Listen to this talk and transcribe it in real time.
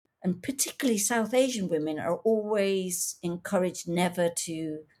and particularly South Asian women are always encouraged never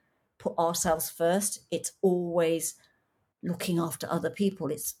to put ourselves first. It's always looking after other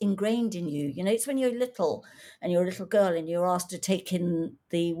people. It's ingrained in you. You know, it's when you're little and you're a little girl and you're asked to take in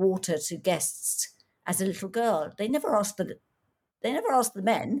the water to guests as a little girl. They never ask the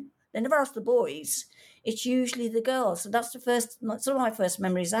men. They never ask the boys. It's usually the girls. So that's the first. Some of my first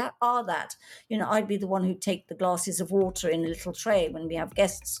memories are that. You know, I'd be the one who'd take the glasses of water in a little tray when we have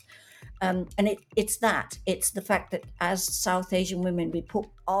guests. And it's that. It's the fact that as South Asian women, we put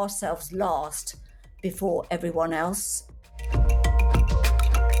ourselves last before everyone else.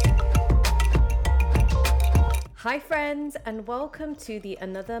 Hi, friends, and welcome to the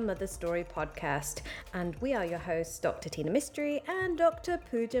Another Mother Story podcast. And we are your hosts, Dr. Tina Mystery and Dr.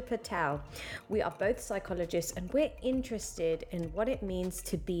 Pooja Patel. We are both psychologists, and we're interested in what it means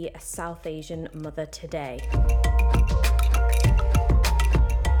to be a South Asian mother today.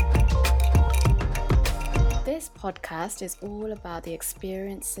 This podcast is all about the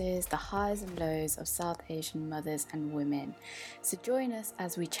experiences, the highs and lows of South Asian mothers and women. So join us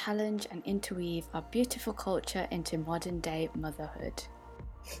as we challenge and interweave our beautiful culture into modern day motherhood.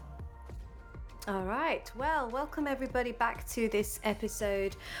 All right. Well, welcome everybody back to this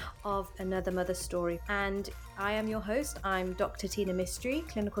episode of Another Mother Story. And I am your host. I'm Dr. Tina Mystery,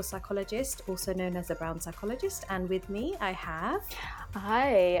 clinical psychologist, also known as a Brown psychologist. And with me, I have...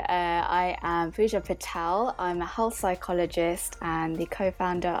 Hi, I am Pooja Patel. I'm a health psychologist and the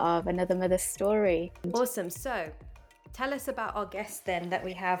co-founder of Another Mother Story. Awesome. So tell us about our guest then that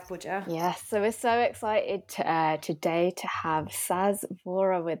we have, Pooja. Yes, so we're so excited today to have Saz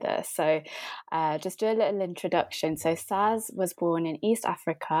Vora with us. So just do a little introduction. So Saz was born in East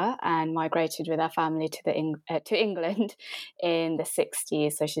Africa and migrated with her family to England in the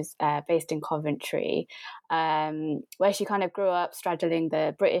 60s. So she's based in Coventry, where she kind of grew up straddling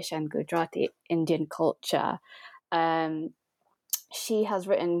the British and Gujarati Indian culture. She has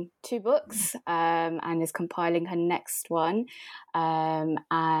written 2 books and is compiling her next one.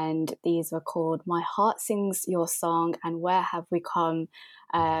 And these were called My Heart Sings Your Song and Where Have We Come,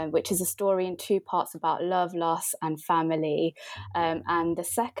 which is a story in 2 parts about love, loss, and family. And the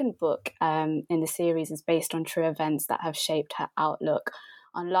second book in the series is based on true events that have shaped her outlook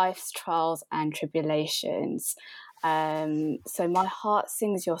on life's trials and tribulations. So My Heart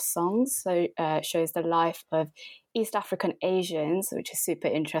Sings Your Songs shows the life of East African Asians, which is super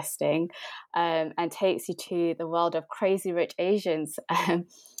interesting, and takes you to the world of Crazy Rich Asians.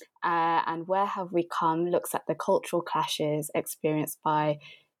 And Where Have We Come looks at the cultural clashes experienced by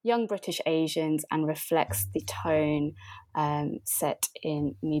young British Asians and reflects the tone set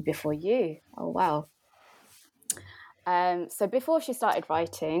in Me Before You. Oh, wow. So before she started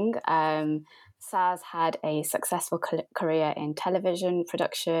writing, Saz had a successful career in television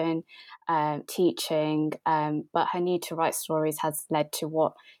production, teaching, but her need to write stories has led to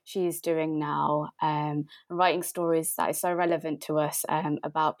what she's doing now, writing stories that are so relevant to us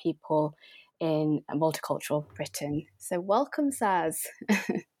about people in multicultural Britain. So welcome, Saz.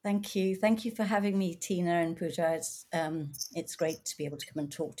 Thank you. Thank you for having me, Tina and Pooja. It's great to be able to come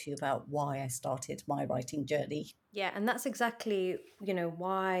and talk to you about why I started my writing journey. Yeah, and that's exactly,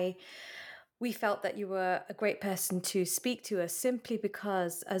 why we felt that you were a great person to speak to us, simply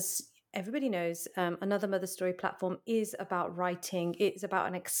because, as everybody knows, Another Mother Story platform is about writing. It's about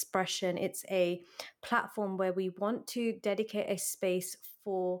an expression. It's a platform where we want to dedicate a space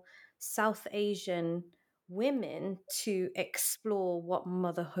for South Asian women to explore what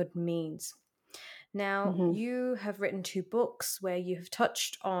motherhood means. Now, you have written 2 books where you have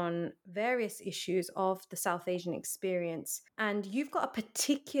touched on various issues of the South Asian experience, and you've got a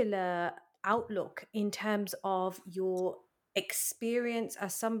particular outlook in terms of your experience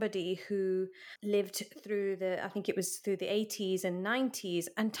as somebody who lived through I think it was through the 80s and 90s,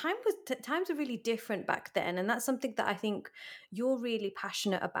 and times were really different back then. And that's something that I think you're really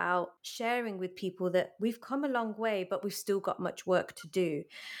passionate about sharing with people, that we've come a long way, but we've still got much work to do.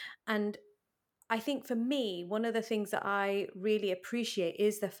 And I think for me, one of the things that I really appreciate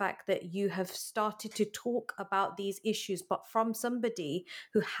is the fact that you have started to talk about these issues, but from somebody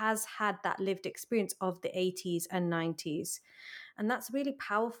who has had that lived experience of the 80s and 90s. And that's really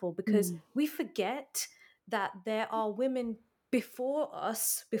powerful, because we forget that there are women before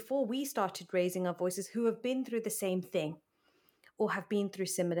us, before we started raising our voices, who have been through the same thing or have been through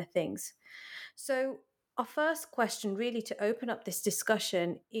similar things. So our first question, really, to open up this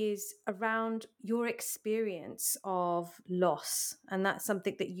discussion, is around your experience of loss. And that's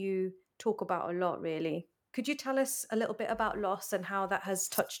something that you talk about a lot, really. Could you tell us a little bit about loss and how that has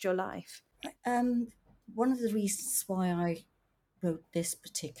touched your life? One of the reasons why I wrote this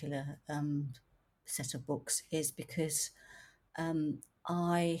particular set of books is because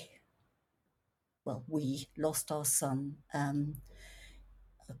we lost our son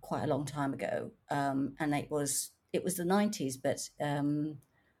quite a long time ago, and it was the 90s. But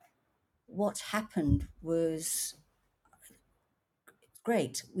what happened was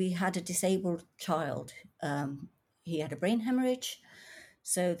great. We had a disabled child. He had a brain hemorrhage.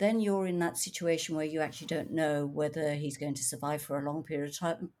 So then you're in that situation where you actually don't know whether he's going to survive for a long period of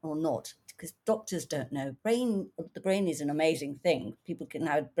time or not, because doctors don't know. The brain is an amazing thing. People can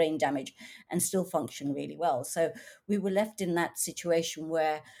have brain damage and still function really well. So we were left in that situation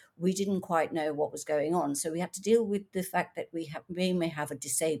where we didn't quite know what was going on. So we had to deal with the fact that we may have a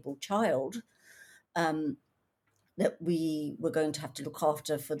disabled child that we were going to have to look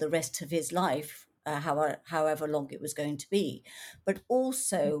after for the rest of his life, however long it was going to be. But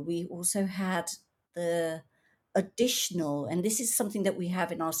also, we also had the additional, and this is something that we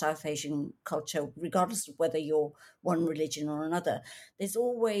have in our South Asian culture, regardless of whether you're one religion or another, there's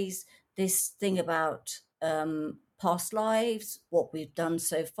always this thing about past lives, what we've done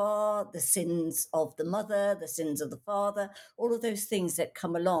so far, the sins of the mother, the sins of the father, all of those things that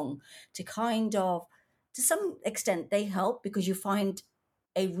come along to kind of, to some extent, they help because you find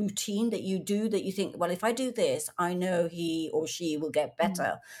a routine that you do that you think, well, if I do this, I know he or she will get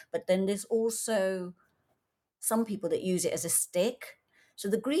better. But then there's also some people that use it as a stick. So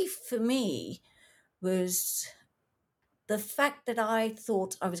the grief for me was the fact that I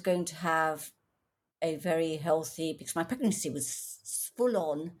thought I was going to have a very healthy, because my pregnancy was full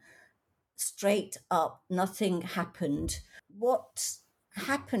on, straight up, nothing happened. What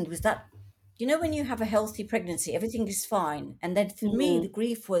happened was that, when you have a healthy pregnancy, everything is fine. And then for me, the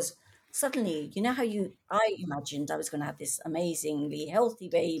grief was suddenly, how I imagined I was going to have this amazingly healthy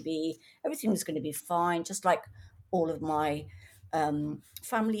baby. Everything was going to be fine, just like all of my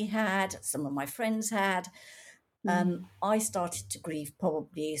family had, some of my friends had. I started to grieve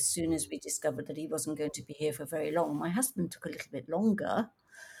probably as soon as we discovered that he wasn't going to be here for very long. My husband took a little bit longer.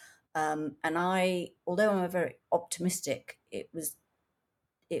 And although I'm very optimistic, it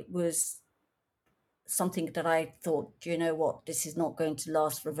was something that I thought, do you know what, this is not going to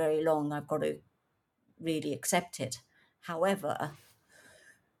last for very long. I've got to really accept it. However,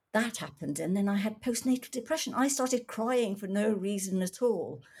 that happened, and then I had postnatal depression. I started crying for no reason at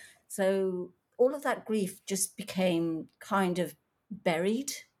all. So all of that grief just became kind of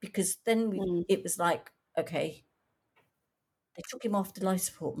buried, because then it was like, okay, they took him off the life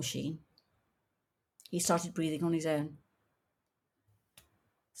support machine. He started breathing on his own.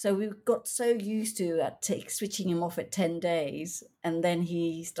 So we got so used to switching him off at 10 days, and then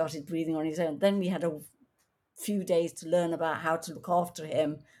he started breathing on his own. Then we had a few days to learn about how to look after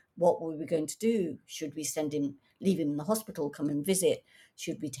him. What were we going to do? Should we leave him in the hospital, come and visit?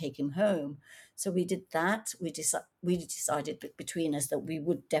 Should we take him home? So we did that. We decided between us that we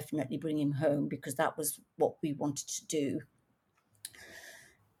would definitely bring him home, because that was what we wanted to do.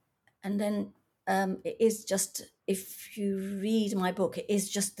 And then it is just, if you read my book, it is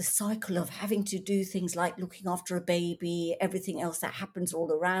just the cycle of having to do things like looking after a baby, everything else that happens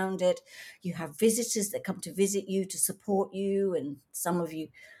all around it. You have visitors that come to visit you, to support you. And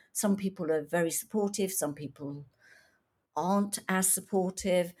some people are very supportive, some people aren't as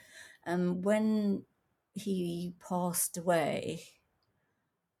supportive. When he passed away,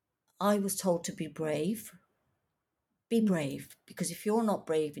 I was told to be brave. Be brave, because if you're not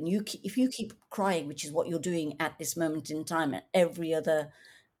brave and if you keep crying, which is what you're doing at this moment in time, at every other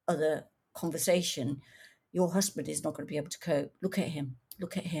conversation, your husband is not going to be able to cope. Look at him.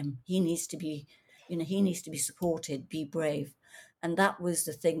 He needs to be, supported. Be brave. And that was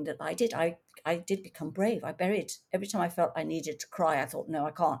the thing that I did. I did become brave. I buried every time I felt I needed to cry. I thought, no,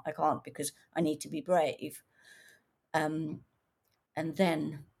 I can't, because I need to be brave. And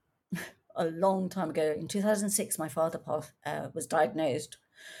then a long time ago, in 2006, my father was diagnosed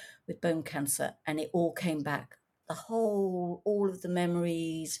with bone cancer, and it all came back. All of the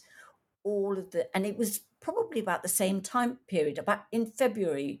memories, and it was probably about the same time period, about in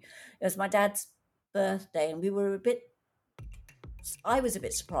February. It was my dad's birthday, and I was a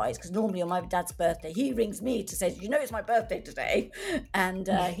bit surprised, because normally on my dad's birthday, he rings me to say, it's my birthday today. And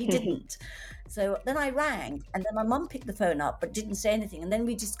he didn't. So then I rang, and then my mum picked the phone up, but didn't say anything. And then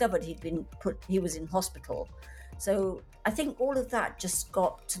we discovered he was in hospital. So I think all of that just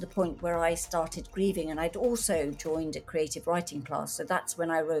got to the point where I started grieving. And I'd also joined a creative writing class. So that's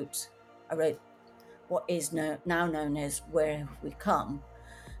when I wrote what is now known as Where Have We Come.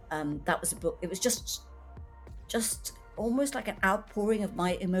 That was a book. It was just almost like an outpouring of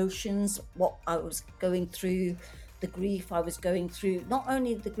my emotions, what I was going through, the grief I was going through, not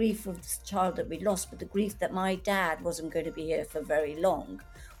only the grief of this child that we lost, but the grief that my dad wasn't going to be here for very long,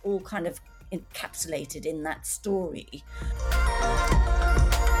 all kind of encapsulated in that story.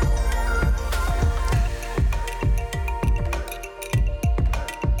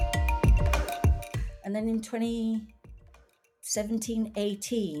 And then in 2017,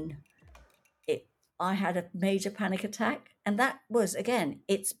 18, I had a major panic attack. And that was, again,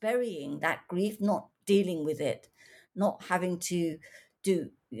 it's burying that grief, not dealing with it, not having to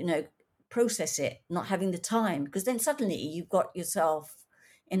process it, not having the time. Because then suddenly you've got yourself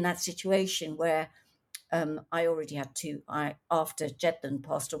in that situation where I already had after Jedland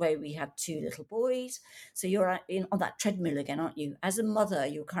passed away, we had 2 little boys. So you're on that treadmill again, aren't you? As a mother,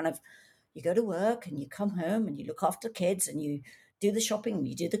 you go to work and you come home and you look after kids and you do the shopping,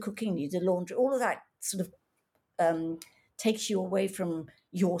 you do the cooking, you do the laundry, all of that sort of takes you away from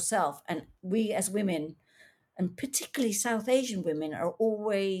yourself. And we as women, and particularly South Asian women, are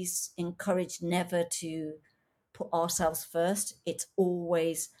always encouraged never to put ourselves first. It's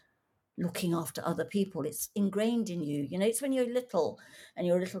always looking after other people. It's ingrained in you. It's when you're little and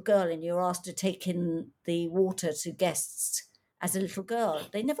you're a little girl and you're asked to take in the water to guests as a little girl.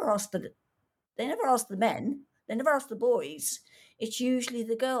 They never ask the men. They never ask the boys. It's usually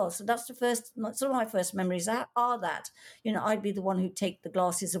the girls. So that's some of my first memories are that. I'd be the one who'd take the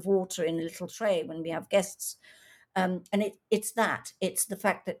glasses of water in a little tray when we have guests. And it's the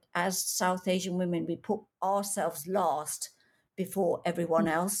fact that as South Asian women, we put ourselves last before everyone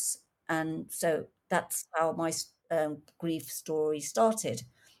else. And so that's how my grief story started.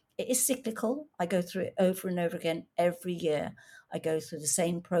 It is cyclical. I go through it over and over again every year. I go through the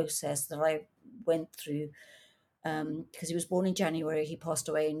same process that I went through because he was born in January. He passed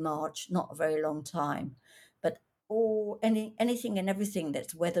away in March, not a very long time. But anything and everything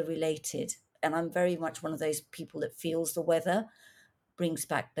that's weather related, and I'm very much one of those people that feels the weather, brings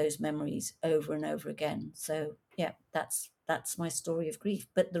back those memories over and over again. So yeah, that's my story of grief.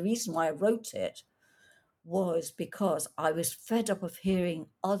 But the reason why I wrote it was because I was fed up of hearing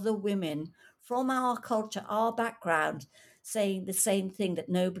other women from our culture, our background, saying the same thing, that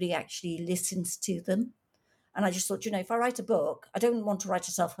nobody actually listens to them. And I just thought, if I write a book, I don't want to write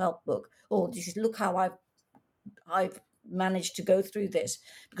a self-help book, or look how I've managed to go through this,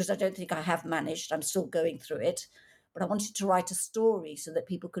 because I don't think I have managed. I'm still going through it. But I wanted to write a story so that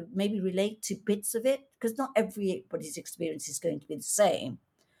people could maybe relate to bits of it, because not everybody's experience is going to be the same.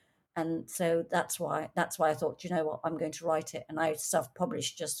 And so that's why I thought, I'm going to write it. And I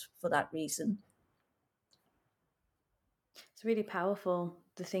self-published just for that reason. It's really powerful,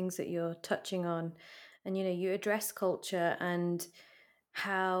 the things that you're touching on. And, you address culture and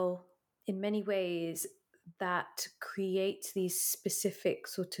how, in many ways, that creates these specific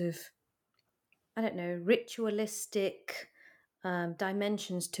sort of, I don't know, ritualistic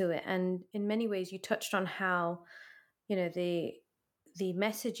dimensions to it. And in many ways, you touched on how, the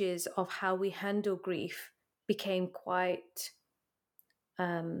messages of how we handle grief became quite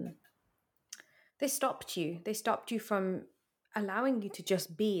they stopped you from allowing you to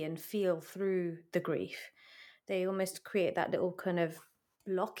just be and feel through the grief. They almost create that little kind of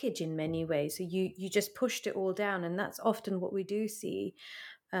blockage in many ways, so you just pushed it all down. And that's often what we do see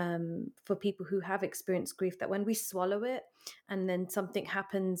for people who have experienced grief, that when we swallow it and then something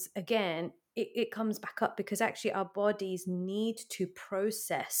happens again, it comes back up, because actually our bodies need to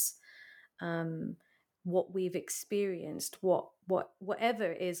process what we've experienced,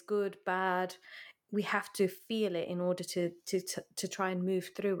 whatever is good, bad. We have to feel it in order to try and move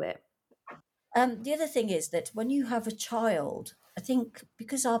through it. The other thing is that when you have a child, I think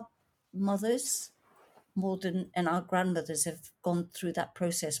because our mothers and our grandmothers have gone through that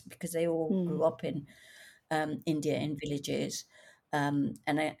process, because they all grew up in India in villages, and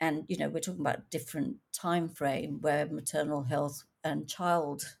we're talking about a different time frame where maternal health and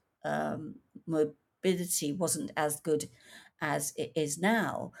child morbidity wasn't as good as it is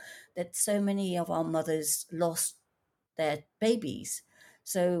now, that so many of our mothers lost their babies.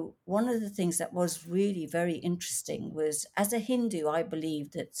 So one of the things that was really very interesting was, as a Hindu, I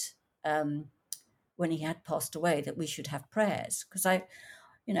believed that when he had passed away, that we should have prayers, because I've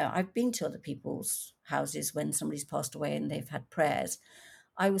been to other people's houses when somebody's passed away and they've had prayers.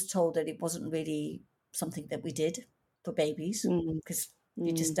 I was told that it wasn't really something that we did for babies, because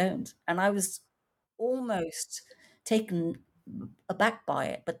you just don't. And I was almost taken aback by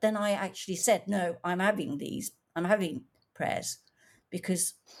it. But then I actually said, no, I'm having prayers,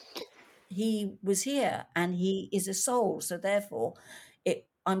 because he was here and he is a soul. So therefore,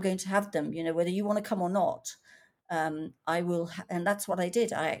 I'm going to have them, whether you want to come or not. I will. And that's what I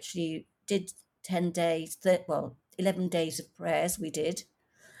did. I actually did 10 days, 11 11 days of prayers we did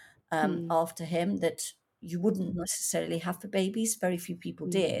after him that you wouldn't necessarily have for babies. Very few people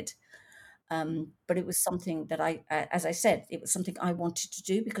did. But it was something that as I said, it was something I wanted to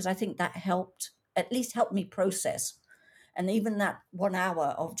do because I think that at least helped me process. And even that 1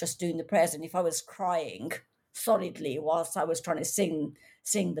 hour of just doing the prayers, and if I was crying solidly whilst I was trying to sing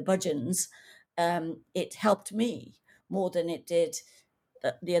the bhajans, it helped me more than it did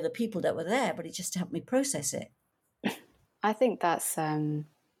the other people that were there, but it just helped me process it. I think that's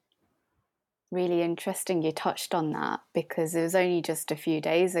really interesting you touched on that, because it was only just a few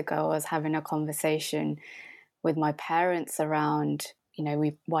days ago I was having a conversation with my parents around,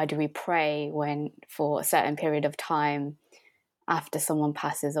 why do we pray when for a certain period of time after someone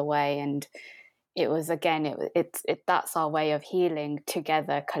passes away? And it was, again, that's our way of healing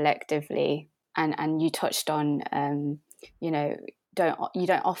together collectively. And you touched on, you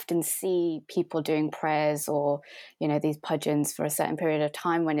don't often see people doing prayers or, these bhajans for a certain period of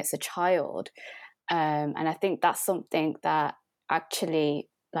time when it's a child. And I think that's something that actually,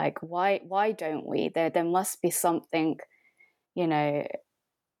 like, why don't we? There must be something, to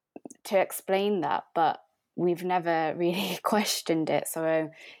explain that, but we've never really questioned it. So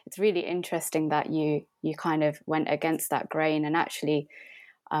it's really interesting that you kind of went against that grain, and actually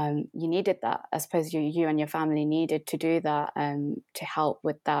you needed that. I suppose you and your family needed to do that to help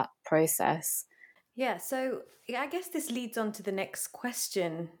with that process. Yeah, so I guess this leads on to the next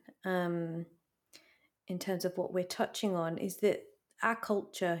question in terms of what we're touching on, is that our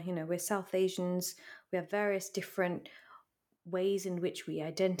culture, we're South Asians, we have various different ways in which we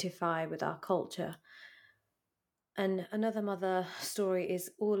identify with our culture. And Another Mother story is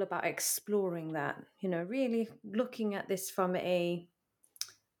all about exploring that, really looking at this from a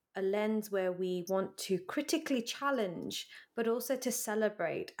lens where we want to critically challenge, but also to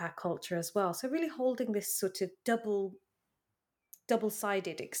celebrate our culture as well. So really holding this sort of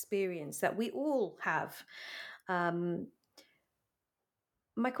double-sided experience that we all have. My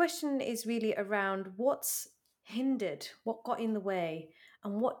question is really around what's hindered, what got in the way,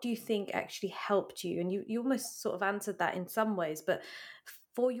 and what do you think actually helped you? And you almost sort of answered that in some ways, but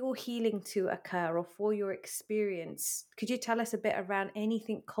for your healing to occur or for your experience, could you tell us a bit around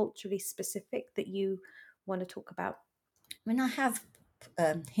anything culturally specific that you want to talk about? I mean, I have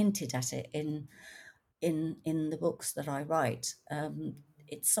hinted at it in the books that I write.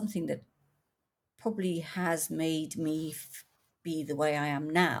 It's something that probably has made me be the way I am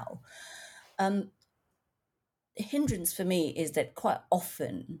now. The hindrance for me is that quite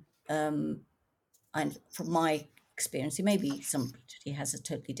often, and from my experience, maybe somebody has a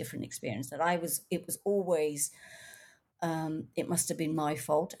totally different experience, that it was always, it must have been my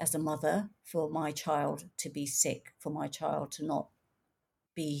fault as a mother for my child to be sick, for my child to not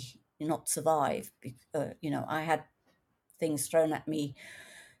survive. I had things thrown at me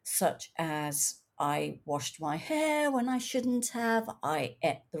such as I washed my hair when I shouldn't have, I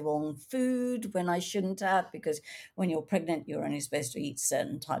ate the wrong food when I shouldn't have, because when you're pregnant, you're only supposed to eat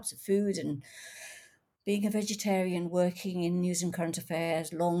certain types of food. And being a vegetarian, working in news and current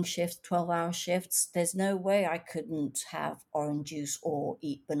affairs, long shifts, 12-hour shifts, there's no way I couldn't have orange juice or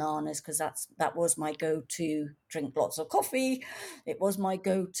eat bananas, because that was my go-to. Drink lots of coffee. It was my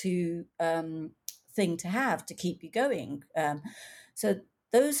go-to thing to have to keep you going. So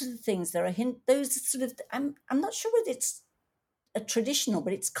those are the things that are those are sort of, I'm not sure whether it's a traditional,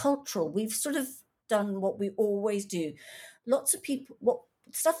 but it's cultural. We've sort of done what we always do. Lots of people, what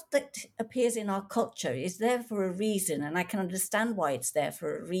stuff that appears in our culture is there for a reason, and I can understand why it's there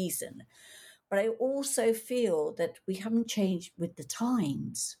for a reason. But I also feel that we haven't changed with the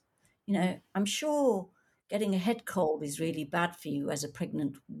times. I'm sure getting a head cold is really bad for you as a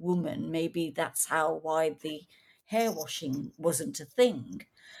pregnant woman. Maybe that's why the hair washing wasn't a thing.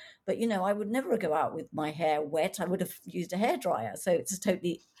 But, I would never go out with my hair wet. I would have used a hairdryer. So it's a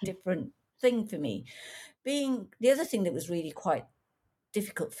totally different thing for me. The other thing that was really quite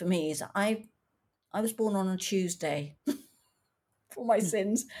difficult for me is I was born on a Tuesday for my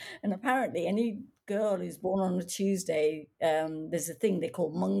sins. And apparently any girl who's born on a Tuesday, there's a thing they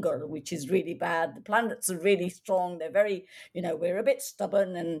call Mangal, which is really bad. The planets are really strong. They're very, we're a bit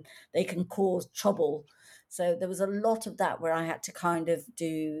stubborn and they can cause trouble. So there was a lot of that where I had to kind of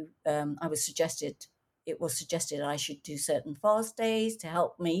do, it was suggested I should do certain fast days to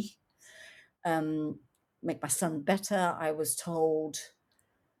help me make my son better. I was told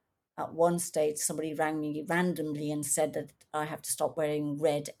at one stage, somebody rang me randomly and said that I have to stop wearing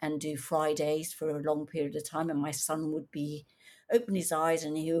red and do Fridays for a long period of time, and my son would be open his eyes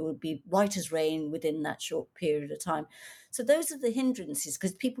and he would be white as rain within that short period of time. So those are the hindrances,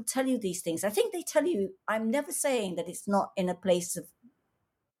 because people tell you these things. I think they tell you, I'm never saying that it's not in a place of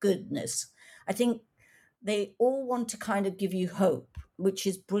goodness. I think they all want to kind of give you hope, which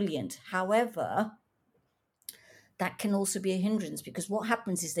is brilliant. However, that can also be a hindrance, because what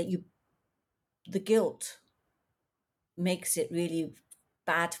happens is that the guilt makes it really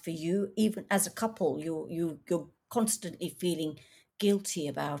bad for you. Even as a couple, you're constantly feeling guilty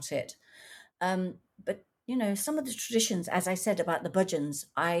about it. But some of the traditions, as I said about the bhajans,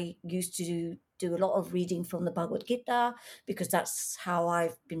 I used to do a lot of reading from the Bhagavad Gita, because that's how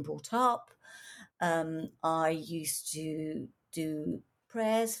I've been brought up. I used to do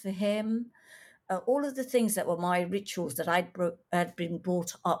prayers for him. All of the things that were my rituals that had been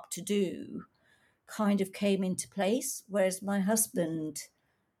brought up to do kind of came into place, whereas my husband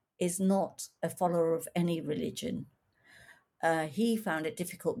is not a follower of any religion. He found it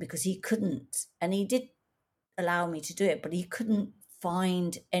difficult because he couldn't, and he did allow me to do it, but he couldn't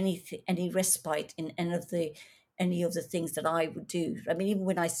find any respite in any of the things that I would do. I mean, even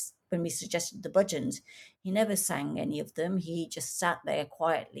when we suggested the bhajans, he never sang any of them. He just sat there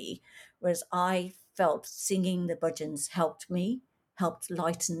quietly, whereas I felt singing the bhajans helped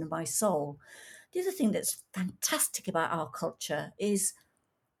lighten my soul. The other thing that's fantastic about our culture is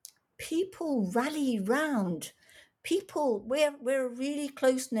people rally round people. We're a really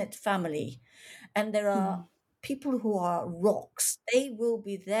close-knit family, and there are people who are rocks. They will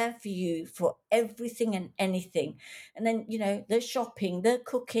be there for you for everything and anything. And then the shopping, the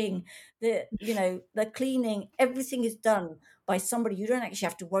cooking, the cleaning, everything is done by somebody. You don't actually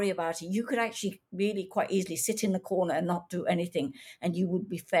have to worry about it. You could actually really quite easily sit in the corner and not do anything, and you would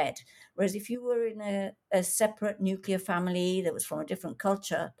be fed. Whereas if you were in a separate nuclear family that was from a different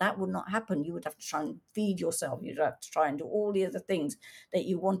culture, that would not happen. You would have to try and feed yourself. You'd have to try and do all the other things that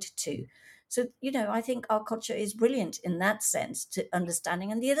you wanted to. So, I think our culture is brilliant in that sense to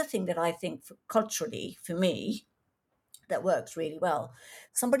understanding. And the other thing that I think culturally, for me, that works really well,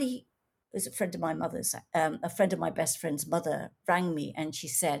 somebody is a friend of my mother's, a friend of my best friend's mother rang me, and she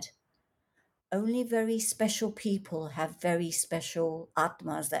said, only very special people have very special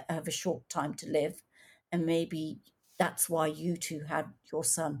atmas that have a short time to live. And maybe that's why you two had your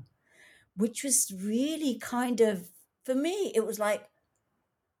son, which was really kind of, for me, it was like,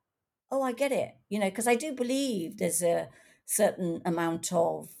 oh, I get it, because I do believe there's a certain amount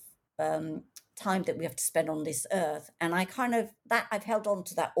of time that we have to spend on this earth. And I've held on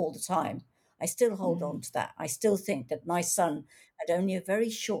to that all the time. I still hold on to that. I still think that my son had only a very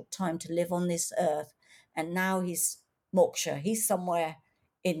short time to live on this earth. And now he's moksha. He's somewhere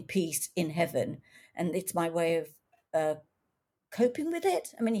in peace in heaven. And it's my way of coping with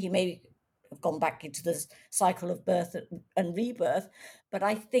it. I mean, he may have gone back into the cycle of birth and rebirth, but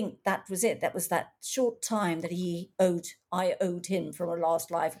I think that was it. That was that short time that I owed him from a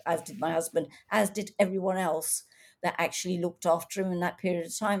last life, as did my husband, as did everyone else that actually looked after him in that period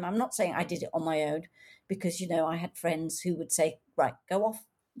of time. I'm not saying I did it on my own, because I had friends who would say, right, go off,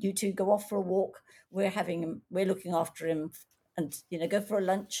 you two go off for a walk, we're looking after him, and go for a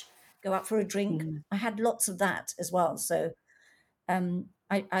lunch, go out for a drink. I had lots of that as well. So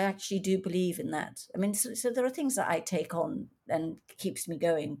I actually do believe in that. I mean, so there are things that I take on and keeps me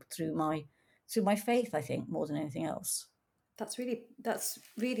going through my faith, I think, more than anything else. That's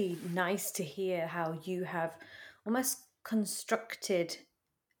really nice to hear how you have almost constructed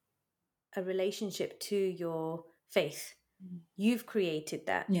a relationship to your faith. You've created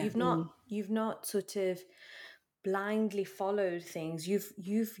that. Yeah. You've not sort of blindly followed things.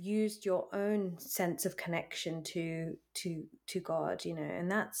 You've used your own sense of connection to God,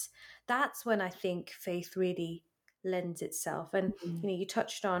 and that's when I think faith really lends itself. And you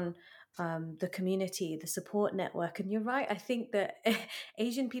touched on the community, the support network, and you're right. I think that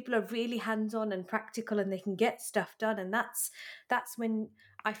Asian people are really hands-on and practical, and they can get stuff done. And that's when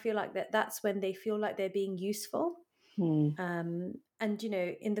I feel like that's when they feel like they're being useful. And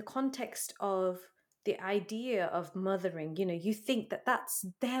in the context of the idea of mothering, you think that that's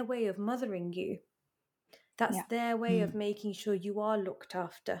their way of mothering you. That's their way of making sure you are looked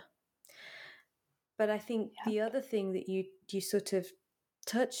after. But I think the other thing that you sort of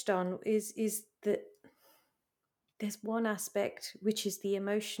touched on is that there's one aspect, which is the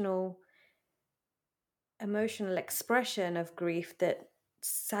emotional expression of grief, that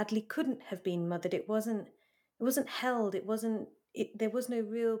sadly couldn't have been mothered. It wasn't held. There was no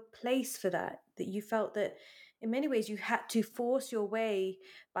real place for that you felt that in many ways you had to force your way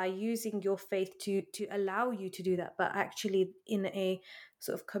by using your faith to allow you to do that, but actually in a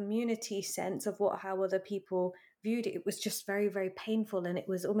sort of community sense of how other people viewed it, it was just very, very painful. And it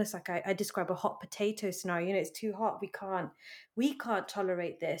was almost like I describe a hot potato scenario. You know, it's too hot. We can't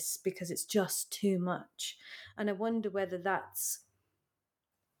tolerate this because it's just too much. And I wonder whether that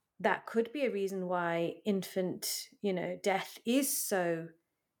could be a reason why infant, death is so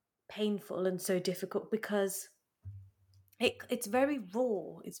painful and so difficult, because it's very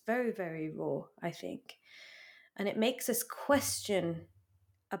raw. It's very, very raw, I think. And it makes us question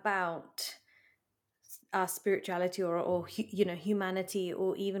about our spirituality or humanity,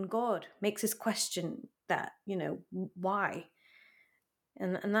 or even God. Makes us question that, why.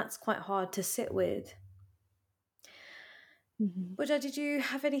 And that's quite hard to sit with. Buddha, did you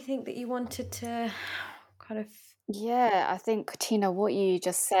have anything that you wanted to kind of... Yeah, I think, Tina, what you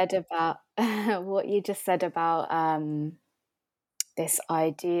just said about this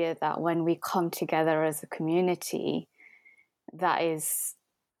idea that when we come together as a community, that is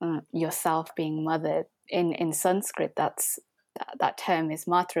yourself being mothered. In Sanskrit, that term is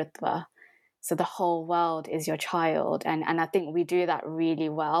matritva. So the whole world is your child, and I think we do that really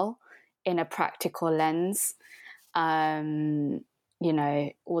well in a practical lens. All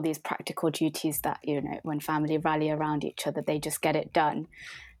these practical duties that, when family rally around each other, they just get it done.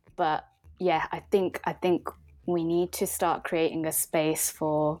 But yeah, I think we need to start creating a space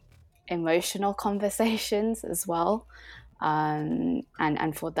for emotional conversations as well, and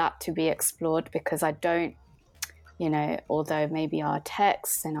for that to be explored, because I don't, although maybe our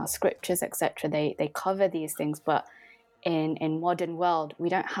texts and our scriptures, etc., they cover these things, but in modern world we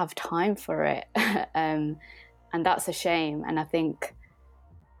don't have time for it. And that's a shame. And I think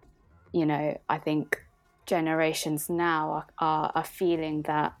generations now are feeling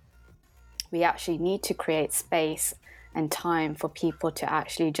that we actually need to create space and time for people to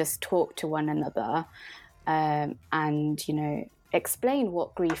actually just talk to one another, and explain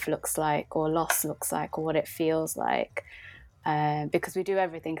what grief looks like, or loss looks like, or what it feels like, because we do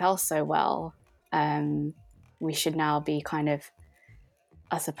everything else so well. We should now be kind of,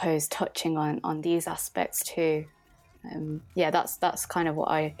 I suppose, touching on these aspects too. That's kind of what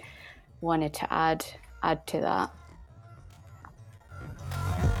I wanted to add to that.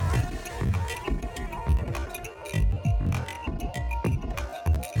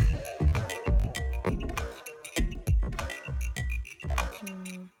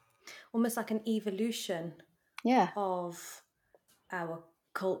 Almost like an evolution of our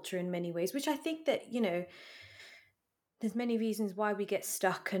culture in many ways, which I think that, there's many reasons why we get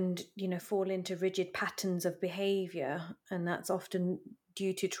stuck and, fall into rigid patterns of behavior. And that's often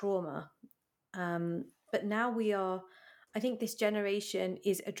due to trauma. But now I think this generation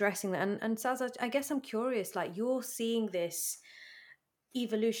is addressing that. And Saz, I guess I'm curious, like, you're seeing this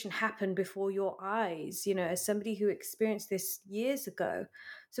evolution happen before your eyes, as somebody who experienced this years ago.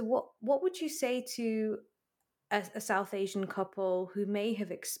 So what would you say to a South Asian couple who may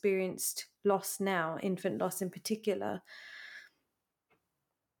have experienced loss now, infant loss in particular?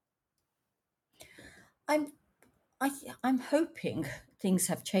 I'm hoping things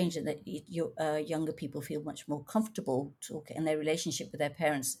have changed and that younger people feel much more comfortable talking, and their relationship with their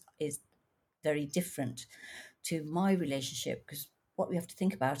parents is very different to my relationship. Because what we have to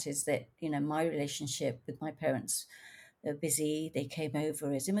think about is that, my relationship with my parents, they're busy. They came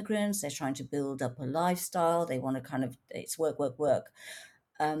over as immigrants. They're trying to build up a lifestyle. They want to it's work, work, work.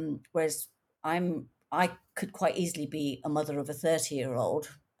 Whereas I could quite easily be a mother of a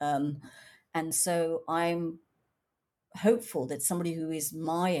 30-year-old. And so I'm hopeful that somebody who is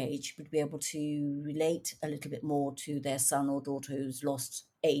my age would be able to relate a little bit more to their son or daughter who's lost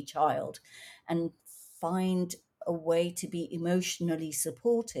a child, and find a way to be emotionally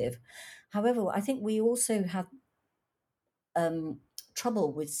supportive. However, I think we also have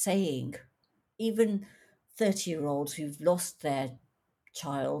trouble with saying, even 30-year-olds who've lost their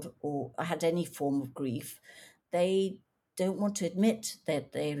child or had any form of grief, they don't want to admit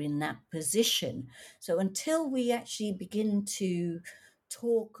that they're in that position. So until we actually begin to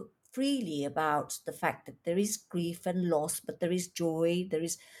talk freely about the fact that there is grief and loss, but there is joy, there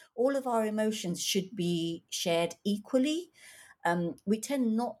is, all of our emotions should be shared equally. We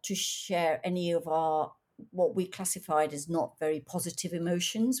tend not to share any of our, what we classified as not very positive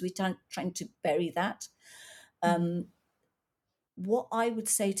emotions. We're trying to bury that. What I would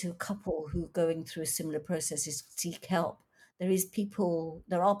say to a couple who are going through a similar process is seek help.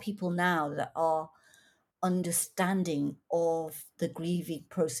 There are people now that are understanding of the grieving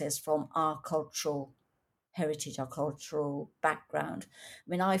process from our cultural heritage, our cultural background. I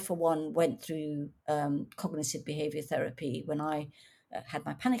mean, I, for one, went through cognitive behavior therapy when I had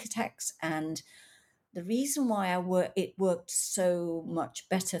my panic attacks, and the reason why it worked so much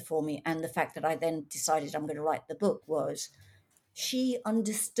better for me, and the fact that I then decided I'm going to write the book, was she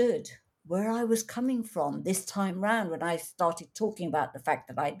understood where I was coming from this time round when I started talking about the fact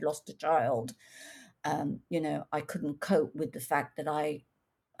that I'd lost a child. I couldn't cope with the fact that I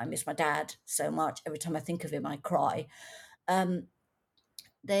miss my dad so much. Every time I think of him, I cry. Um,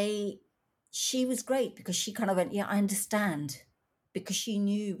 she was great because she kind of went, yeah, I understand, because she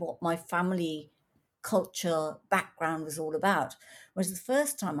knew what my family culture background was all about. Whereas the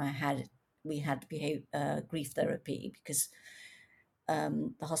first time we had grief therapy, because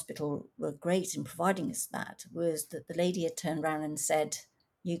the hospital were great in providing us that, was that the lady had turned around and said,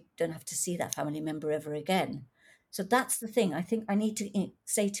 you don't have to see that family member ever again. So that's the thing. I think I need to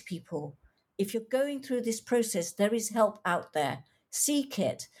say to people, if you're going through this process, there is help out there. Seek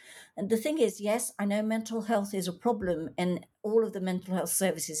it. And the thing is, yes, I know mental health is a problem, and all of the mental health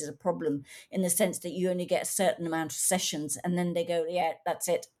services is a problem in the sense that you only get a certain amount of sessions and then they go, yeah, that's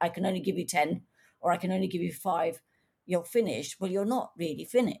it. I can only give you 10, or I can only give you 5. You're finished. Well, you're not really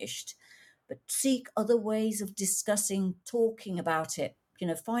finished. But seek other ways of discussing, talking about it,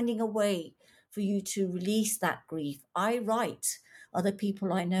 finding a way for you to release that grief. I write. Other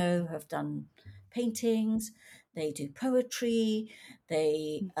people I know have done paintings, they do poetry,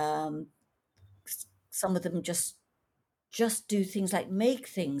 they some of them just do things like make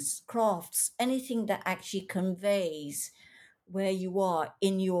things, crafts, anything that actually conveys where you are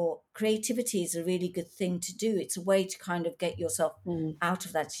in your creativity is a really good thing to do. It's a way to kind of get yourself out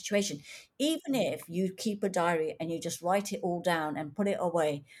of that situation. Even if you keep a diary and you just write it all down and put it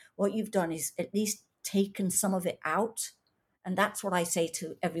away, what you've done is at least taken some of it out. And that's what I say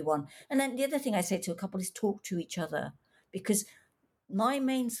to everyone. And then the other thing I say to a couple is talk to each other, because my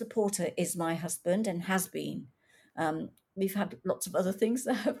main supporter is my husband and has been. We've had lots of other things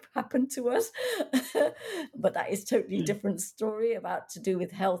that have happened to us, but that is totally different story about to do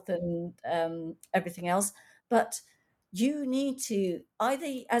with health and everything else. But you need to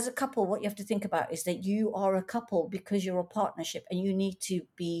either, as a couple, what you have to think about is that you are a couple because you're a partnership, and you need to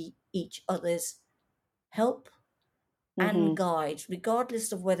be each other's help and guide,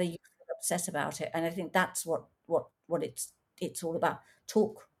 regardless of whether you feel upset about it. And I think that's what it's all about.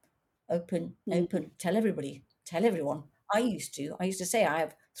 Talk, open, tell everybody, tell everyone. I used to say I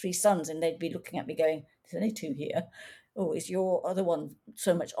have 3 sons, and they'd be looking at me going, there's only 2 here. Oh, is your other one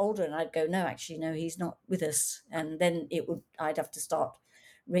so much older? And I'd go, no, actually, no, he's not with us. And then I'd have to start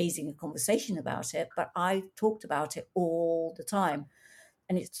raising a conversation about it. But I talked about it all the time.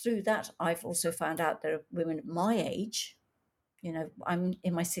 And it's through that I've also found out there are women my age, I'm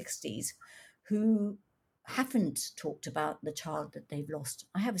in my 60s, who haven't talked about the child that they've lost.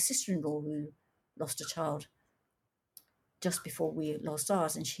 I have a sister-in-law who lost a child just before we lost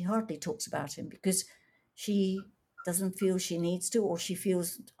ours, and she hardly talks about him because she doesn't feel she needs to, or she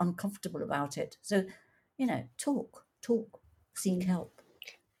feels uncomfortable about it. So, talk, seek help.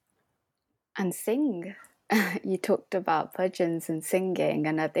 And sing. You talked about bhajans and singing,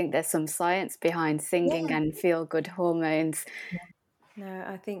 and I think there's some science behind singing and feel-good hormones. No,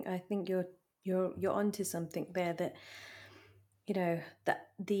 I think you're onto something there, that that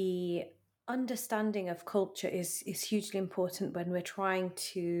the understanding of culture is hugely important when we're trying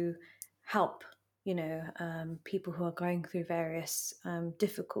to help people who are going through various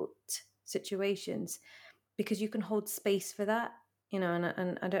difficult situations, because you can hold space for that,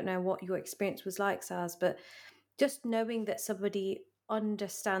 and I don't know what your experience was like, Saz, but just knowing that somebody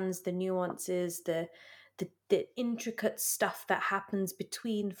understands the nuances, the intricate stuff that happens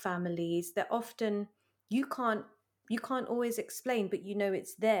between families that often you can't always explain, but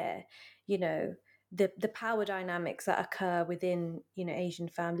it's there. The power dynamics that occur within Asian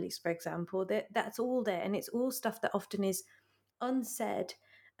families, for example, that's all there, and it's all stuff that often is unsaid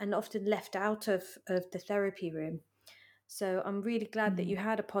and often left out of the therapy room. So I'm really glad that you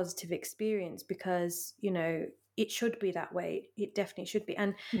had a positive experience, because it should be that way. It definitely should be.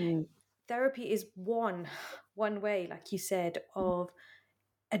 And therapy is one way, like you said, of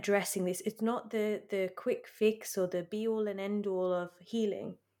addressing this. It's not the quick fix or the be all and end all of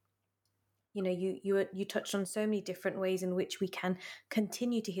healing. You touched on so many different ways in which we can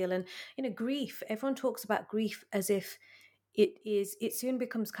continue to heal. And grief, everyone talks about grief as if it soon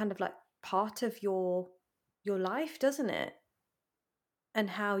becomes kind of like part of your life, doesn't it? And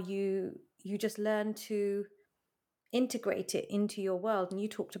how you just learn to integrate it into your world. And you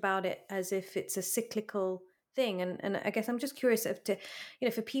talked about it as if it's a cyclical thing. And I guess I'm just curious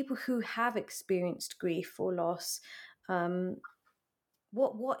if for people who have experienced grief or loss,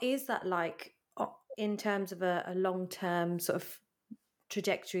 what is that like in terms of a long-term sort of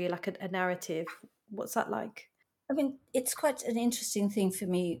trajectory, like a narrative? What's that like? I mean, it's quite an interesting thing for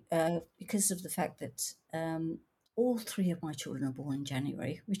me because of the fact that all three of my children are born in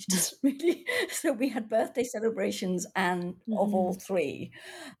January, which doesn't really. So we had birthday celebrations and of all three,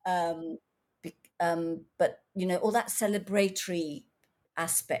 um, but all that celebratory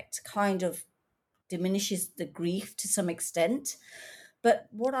aspect kind of diminishes the grief to some extent. But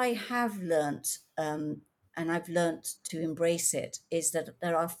what I have learnt, and I've learnt to embrace it, is that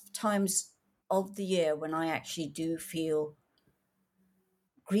there are times of the year when I actually do feel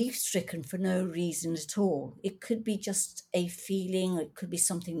grief stricken for no reason at all. It could be just a feeling, it could be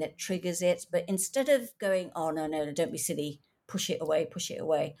something that triggers it. But instead of going, oh, no, no, don't be silly, push it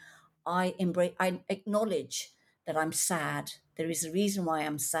away, I acknowledge that I'm sad. There is a reason why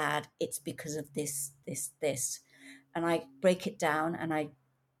I'm sad. It's because of this. And I break it down and I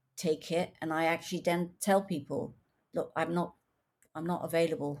take it and I actually then tell people, look, I'm not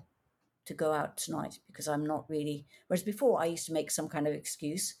available to go out tonight because I'm not really. Whereas before I used to make some kind of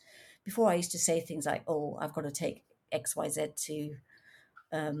excuse. Before I used to say things like, oh, I've got to take XYZ to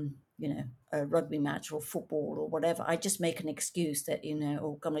a rugby match or football or whatever. I just make an excuse that,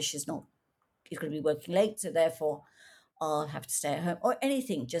 oh gosh, he's going to be working late, so therefore I'll have to stay at home or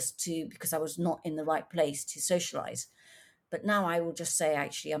anything because I was not in the right place to socialize. But now I will just say,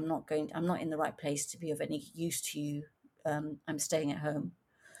 actually, I'm not in the right place to be of any use to you. I'm staying at home.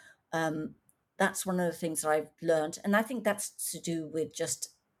 That's one of the things that I've learned. And I think that's to do with just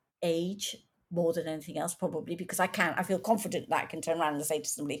age more than anything else, probably, because I feel confident that I can turn around and say to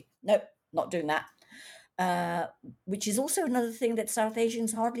somebody, nope, not doing that. Which is also another thing that South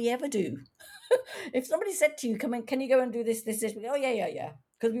Asians hardly ever do. If somebody said to you, come in, can you go and do this, we go, oh, yeah.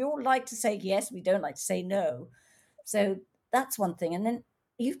 Because we all like to say yes, we don't like to say no. So that's one thing. And then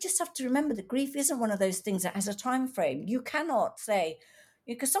you just have to remember that grief isn't one of those things that has a time frame. You cannot say,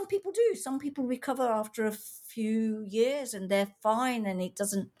 because some people do. Some people recover after a few years and they're fine and it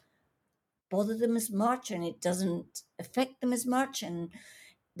doesn't bother them as much and it doesn't affect them as much. And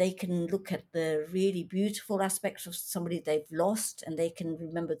they can look at the really beautiful aspects of somebody they've lost and they can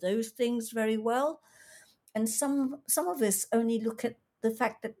remember those things very well. And some of us only look at the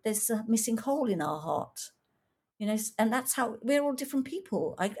fact that there's a missing hole in our heart. And that's how we're all different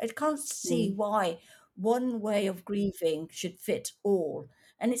people. I can't see why one way of grieving should fit all.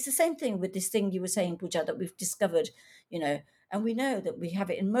 And it's the same thing with this thing you were saying, Pooja, that we've discovered, and we know that we have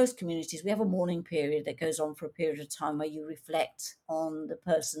it in most communities. We have a mourning period that goes on for a period of time where you reflect on the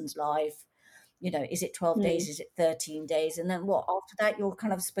person's life. Is it 12 days? Is it 13 days? And then what? After that, you're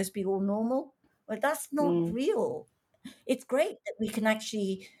kind of supposed to be all normal? Well, that's not real. It's great that we can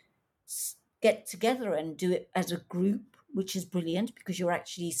actually get together and do it as a group, which is brilliant because you're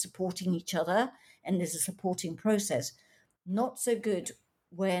actually supporting each other and there's a supporting process. Not so good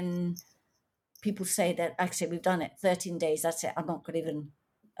when people say that, actually, we've done it 13 days, that's it, I'm not going to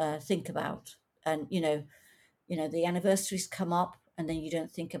even think about. And, the anniversaries come up and then you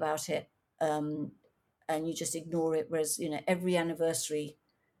don't think about it and you just ignore it. Whereas, every anniversary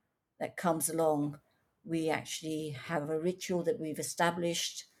that comes along, we actually have a ritual that we've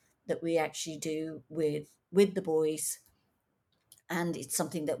established that we actually do with the boys, and it's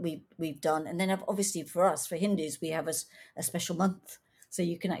something that we've done. And then obviously for us, for Hindus, we have a special month, so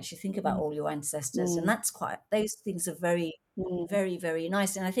you can actually think about all your ancestors, and that's those things are very, very, very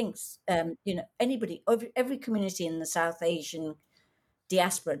nice. And I think anybody, every community in the South Asian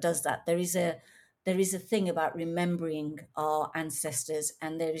diaspora does that. There is a thing about remembering our ancestors,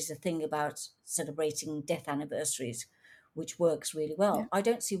 and there is a thing about celebrating death anniversaries, which works really well. Yeah. I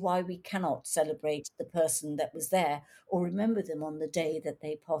don't see why we cannot celebrate the person that was there or remember them on the day that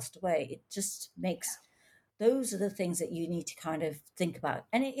they passed away. It just makes, those are the things that you need to kind of think about.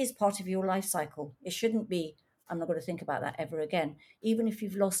 And it is part of your life cycle. It shouldn't be, I'm not going to think about that ever again. Even if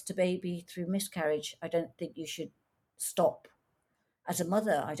you've lost a baby through miscarriage, I don't think you should stop. As a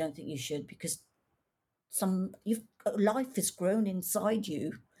mother, I don't think you should, because life has grown inside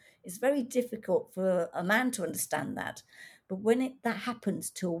you. It's very difficult for a man to understand that. But when that happens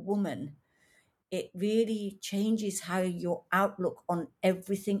to a woman, it really changes how your outlook on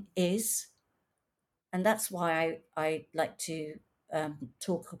everything is. And that's why I like to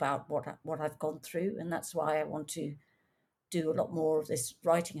talk about what I've gone through. And that's why I want to do a lot more of this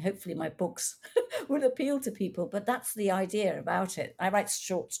writing. Hopefully my books will appeal to people, but that's the idea about it. I write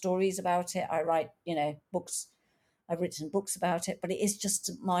short stories about it. I write, books. I've written books about it, but it is just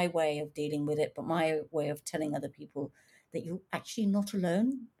my way of dealing with it, but my way of telling other people that you're actually not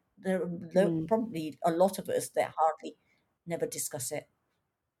alone. There are probably a lot of us that hardly never discuss it.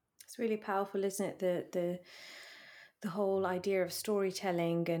 It's really powerful, isn't it? the whole idea of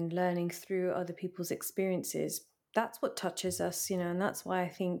storytelling and learning through other people's experiences, that's what touches us, and that's why I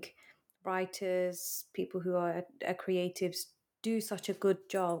think writers, people who are creatives, do such a good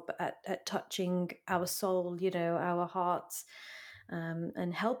job at touching our soul, our hearts,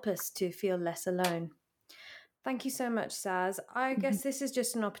 and help us to feel less alone. Thank you so much, Saz. I guess this is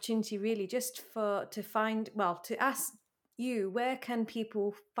just an opportunity, really, just to ask you, where can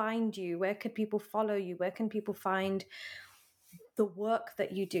people find you? Where can people follow you? Where can people find the work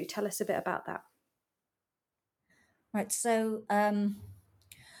that you do? Tell us a bit about that. Right. So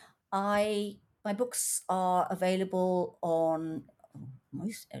my books are available on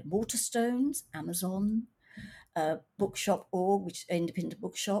Waterstones, Amazon, Bookshop.org, which are independent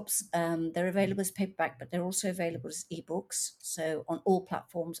bookshops. They're available as paperback, but they're also available as ebooks. So on all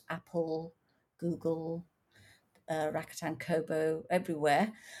platforms, Apple, Google, Rakuten, Kobo,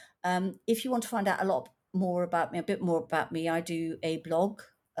 everywhere. If you want to find out a bit more about me, I do a blog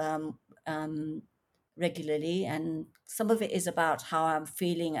regularly, and some of it is about how I'm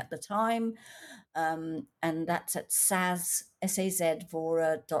feeling at the time, and that's at sazvora.com,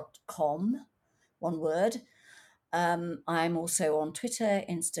 one word. I'm also on Twitter,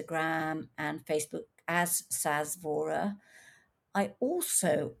 Instagram, and Facebook as Saz Vora. I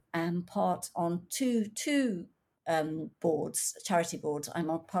also am part on two boards, charity boards. I'm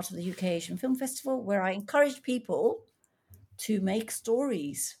on part of the UK Asian Film Festival, where I encourage people to make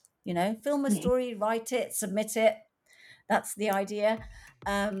stories. Film a story, write it, submit it. That's the idea.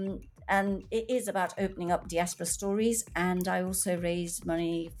 And it is about opening up diaspora stories. And I also raise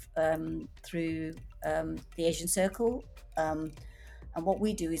money through the Asian Circle. And what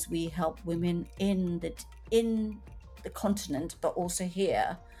we do is we help women in the continent, but also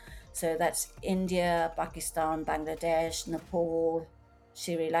here. So that's India, Pakistan, Bangladesh, Nepal,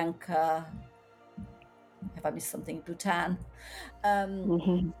 Sri Lanka. Have I missed something? Bhutan.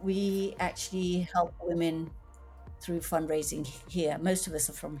 We actually help women through fundraising here. Most of us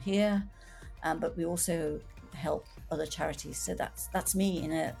are from here, but we also help other charities. So that's me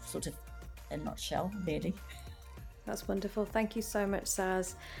in a sort of a nutshell, really. That's wonderful. Thank you so much,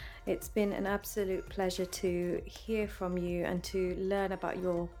 Saz. It's been an absolute pleasure to hear from you and to learn about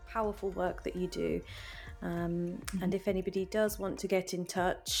your powerful work that you do. And if anybody does want to get in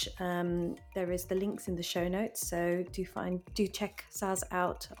touch, there is the links in the show notes. So do check Saz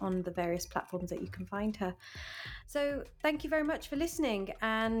out on the various platforms that you can find her. So thank you very much for listening,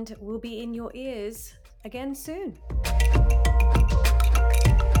 and we'll be in your ears again soon.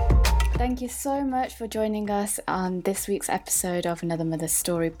 Thank you so much for joining us on this week's episode of Another Mother's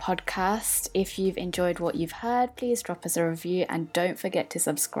Story podcast. If you've enjoyed what you've heard, please drop us a review and don't forget to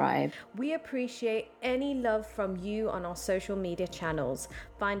subscribe. We appreciate any love from you on our social media channels.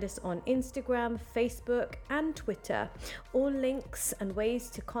 Find us on Instagram, Facebook, and Twitter. All links and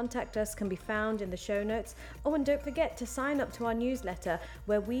ways to contact us can be found in the show notes. Oh, and don't forget to sign up to our newsletter,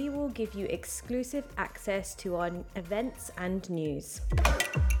 where we will give you exclusive access to our events and news.